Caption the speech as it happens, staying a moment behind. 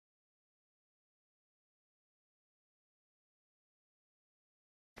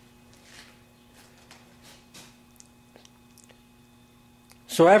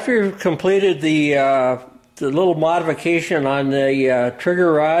So after you've completed the little modification on the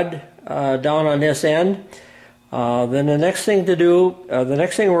trigger rod down on this end, then the next thing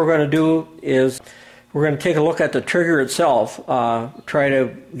we're going to do is we're going to take a look at the trigger itself, try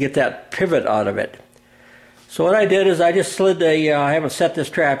to get that pivot out of it. So what I did is I just slid I haven't set this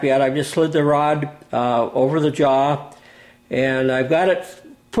trap yet, I've just slid the rod over the jaw, and I've got it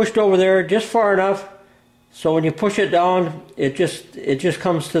pushed over there just far enough so when you push it down, it just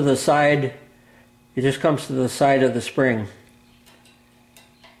comes to the side. It just comes to the side of the spring.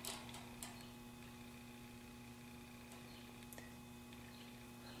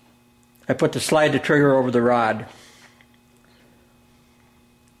 I put the slide the trigger over the rod.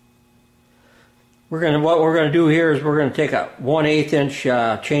 What we're going to do here is we're going to take a 1/8 inch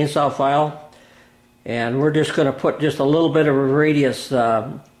chainsaw file, and we're just going to put just a little bit of a radius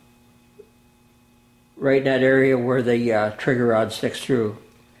right in that area where the trigger rod sticks through.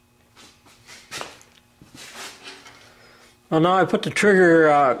 Well, now I put the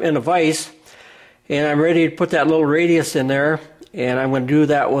trigger in a vise, and I'm ready to put that little radius in there, and I'm going to do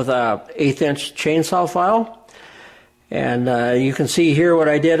that with a 1/8 inch chainsaw file. And you can see here what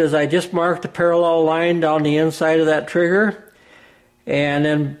I did is I just marked a parallel line down the inside of that trigger, and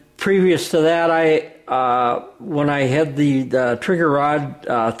then previous to that, when I had the trigger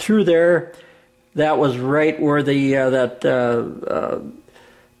rod through there, that was right where that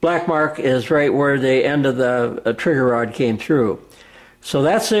black mark is right where the end of the trigger rod came through. So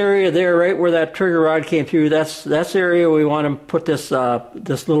that's the area there, right where that trigger rod came through. That's the area we want to put this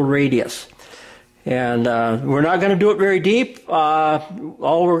little radius. And we're not going to do it very deep.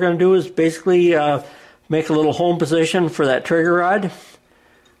 All we're going to do is basically make a little home position for that trigger rod.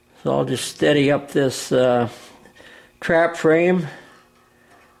 So I'll just steady up this trap frame,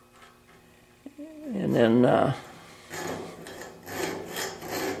 and then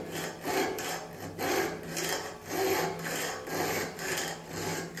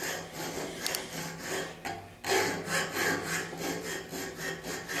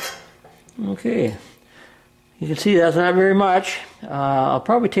okay, you can see that's not very much. I'll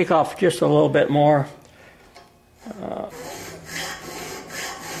probably take off just a little bit more.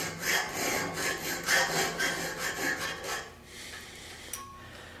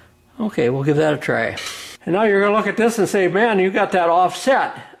 Okay, we'll give that a try. And now you're going to look at this and say, man, you got that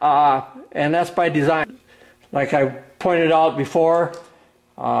offset. And that's by design. Like I pointed out before,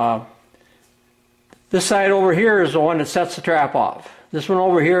 this side over here is the one that sets the trap off. This one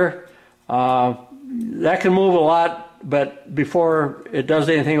over here, that can move a lot, but before it does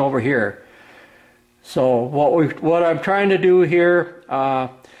anything over here. So what I'm trying to do here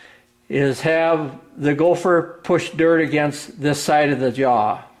is have the gopher push dirt against this side of the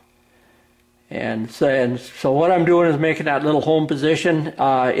jaw. And so what I'm doing is making that little home position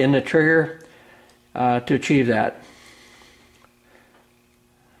in the trigger to achieve that.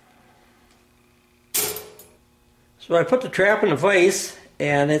 So I put the trap in the vise,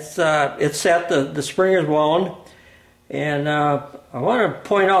 and it's set. The spring is wound, and I want to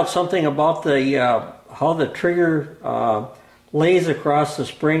point out something about how the trigger lays across the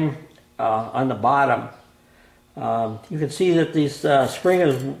spring on the bottom. You can see that this spring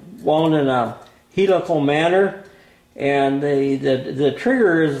is wound in a helical manner, and the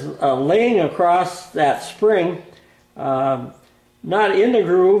trigger is laying across that spring, not in the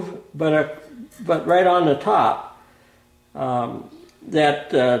groove, but right on the top.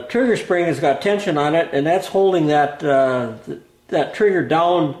 That trigger spring has got tension on it, and that's holding that trigger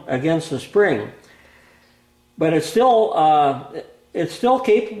down against the spring. But it's still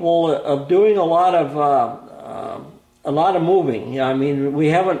capable of doing a lot of moving. I mean, we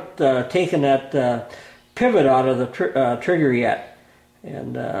haven't taken that pivot out of the trigger yet,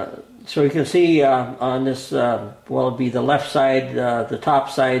 and so you can see on this, well, it'd be the left side, the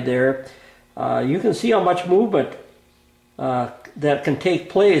top side there. You can see how much movement that can take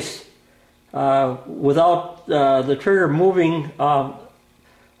place without the trigger moving on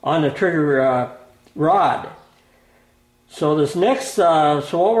the trigger rod. So this next, so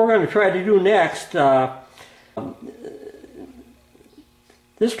what we're going to try to do next.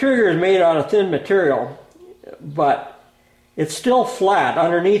 This trigger is made out of thin material, but it's still flat.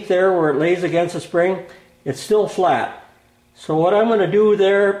 Underneath there where it lays against the spring, it's still flat. So what I'm going to do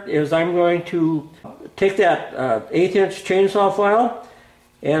there is I'm going to take that 1/8 inch chainsaw file,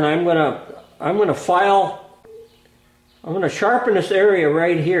 and I'm going to sharpen this area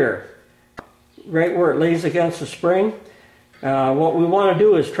right here, right where it lays against the spring. What we want to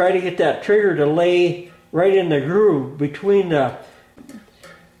do is try to get that trigger to lay right in the groove between the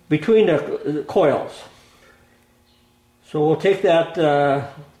coils. So we'll take that.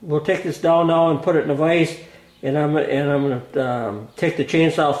 We'll take this down now and put it in a vise, and I'm going to take the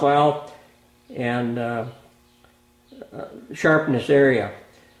chainsaw file and sharpen this area.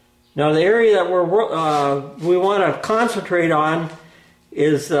 Now the area that we want to concentrate on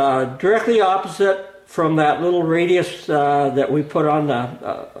is directly opposite from that little radius that we put on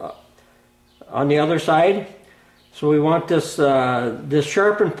the other side. So we want this this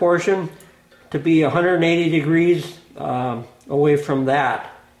sharpened portion to be 180 degrees away from that.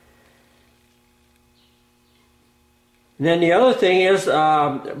 And then the other thing is,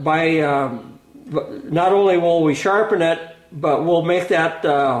 not only will we sharpen it, but we'll make that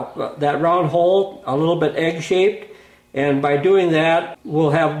that round hole a little bit egg-shaped, and by doing that,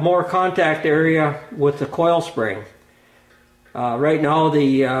 we'll have more contact area with the coil spring. Right now,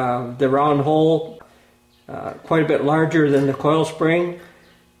 the round hole quite a bit larger than the coil spring,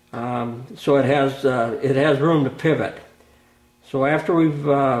 so it has room to pivot. So after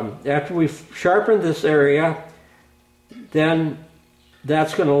we've sharpened this area, then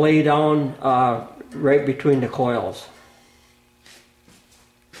that's going to lay down right between the coils.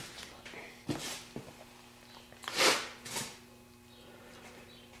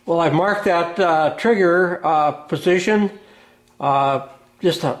 Well, I've marked that trigger position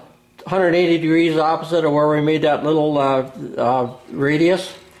just 180 degrees opposite of where we made that little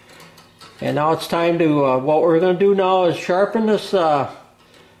radius. And now it's time to, what we're going to do now is sharpen this, we're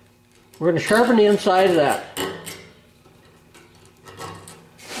going to sharpen the inside of that.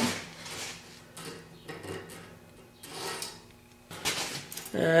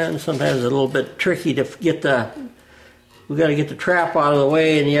 And sometimes it's a little bit tricky to get we got to get the trap out of the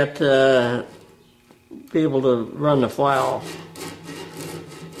way and yet be able to run the file.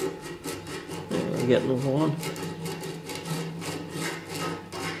 We're getting going.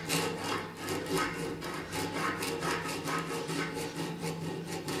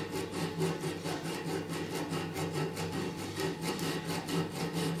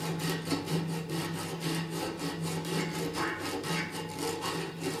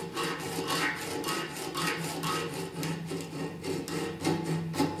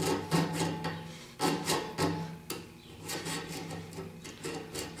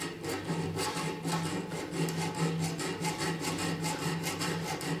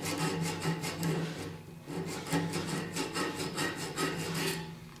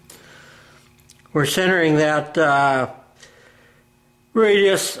 We're centering that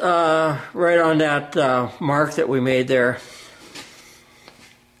radius right on that mark that we made there.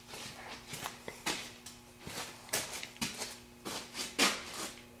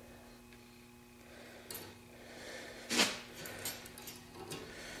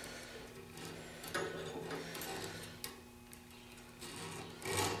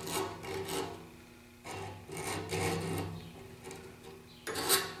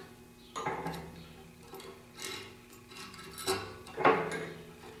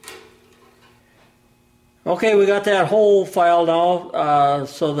 Okay, we got that whole file now,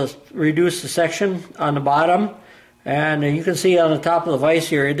 so let's reduce the section on the bottom, and you can see on the top of the vise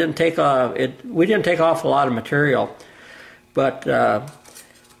here, it didn't take we didn't take off a lot of material, but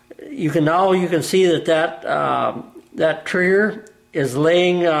you can see that that trigger is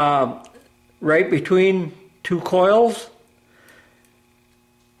laying right between two coils,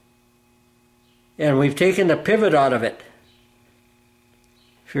 and we've taken the pivot out of it.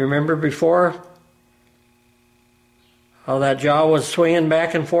 If you remember before, how that jaw was swinging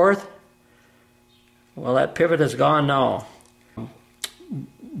back and forth? Well, that pivot is gone now.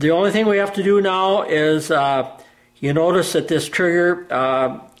 The only thing we have to do now is, you notice that this trigger,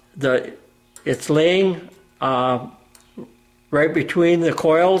 it's laying right between the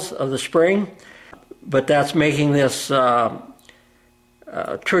coils of the spring, but that's making this trigger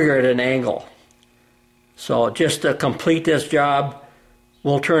at an angle. So just to complete this job,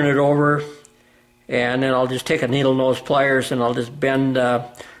 we'll turn it over, and then I'll just take a needle nose pliers and I'll just bend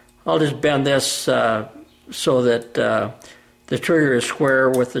this so that the trigger is square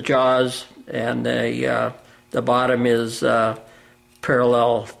with the jaws and the bottom is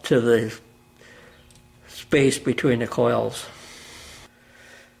parallel to the space between the coils.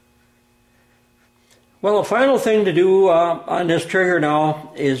 Well, the final thing to do on this trigger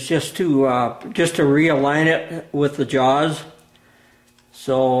now is just to realign it with the jaws.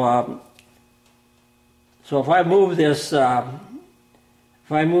 So if I move this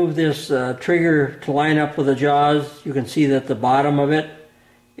trigger to line up with the jaws, you can see that the bottom of it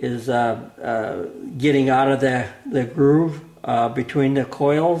is getting out of the groove between the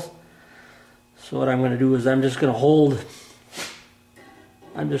coils. So what I'm going to do is I'm just going to hold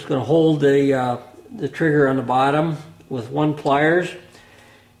the trigger on the bottom with 1 pliers,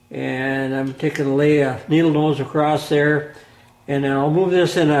 and I'm taking to lay a needle nose across there, and then I'll move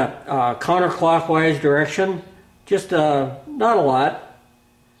this in a counterclockwise direction, just not a lot,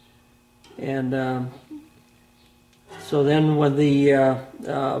 and so then when the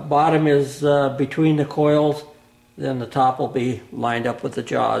bottom is between the coils, then the top will be lined up with the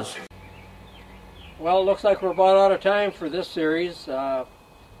jaws. Well, it looks like we're about out of time for this series.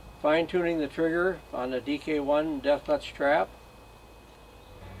 Fine-tuning the trigger on the DK1 Death Clutch trap.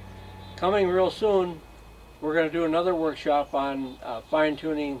 Coming real soon, we're going to do another workshop on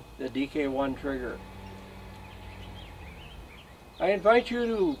fine-tuning the DK1 trigger. I invite you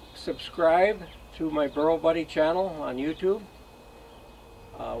to subscribe to my Burrow Buddy channel on YouTube.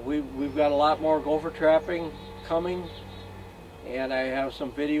 We've got a lot more gopher trapping coming, and I have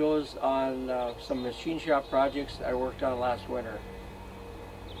some videos on some machine shop projects I worked on last winter.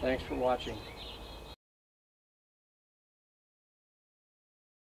 Thanks for watching.